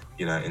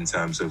 in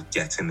terms of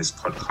getting this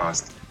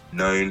podcast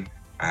known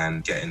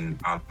and getting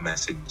our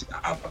message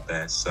out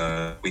there.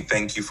 So we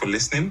thank you for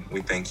listening.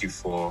 We thank you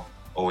for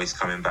always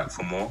coming back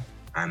for more.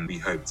 And we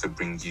hope to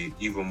bring you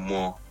even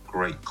more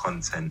great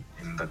content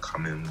in the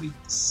coming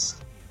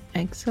weeks.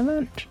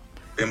 Excellent.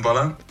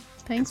 Bimbola,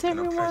 thanks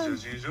everyone. It's been a pleasure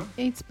as usual.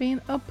 It's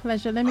been a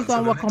pleasure. Let me go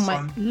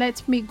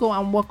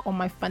and work on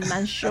my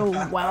financial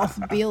wealth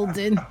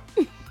building.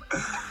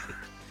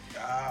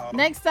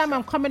 Next time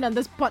I'm coming on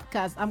this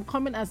podcast, I'm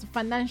coming as a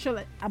financial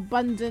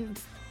abundant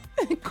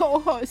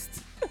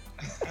co-host.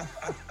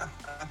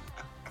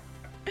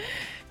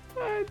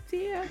 Oh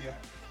dear.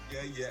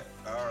 Yeah.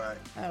 All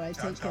right.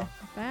 Take care.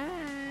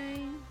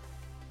 Bye.